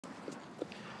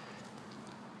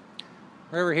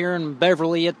We're over here in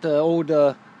Beverly at the old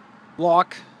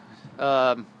lock.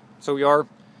 So we are.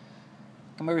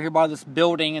 Come over here by this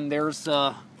building, and there's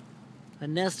a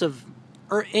nest of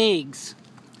eggs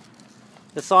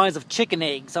the size of chicken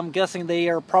eggs. I'm guessing they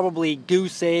are probably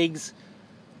goose eggs.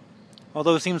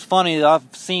 Although it seems funny that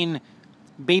I've seen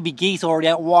baby geese already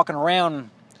out walking around.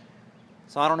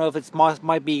 So I don't know if it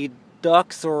might be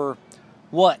ducks or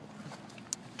what.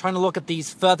 I'm trying to look at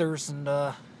these feathers, and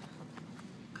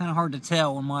kind of hard to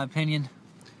tell in my opinion.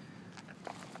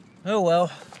 Oh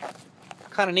well.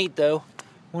 Kind of neat though.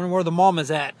 Wonder where the mom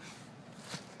is at.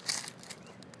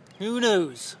 Who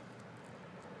knows?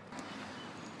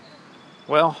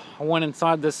 Well, I went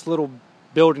inside this little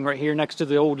building right here next to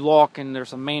the old lock, and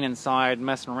there's a man inside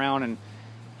messing around, and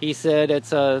he said it's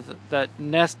that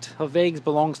nest of eggs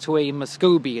belongs to a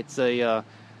Muscovy. It's a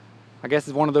I guess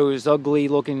it's one of those ugly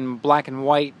looking black and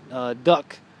white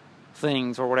duck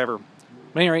things or whatever.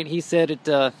 But at any rate, he said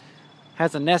it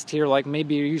has a nest here, like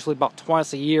maybe usually about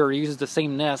twice a year. It uses the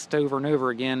same nest over and over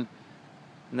again,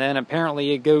 and then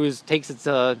apparently it takes its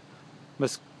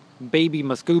baby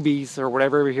Muscovies or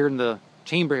whatever over here in the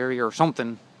chamber area or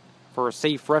something for a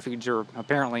safe refuge, or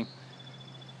apparently.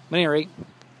 But at any rate,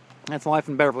 that's life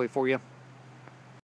in Beverly for you.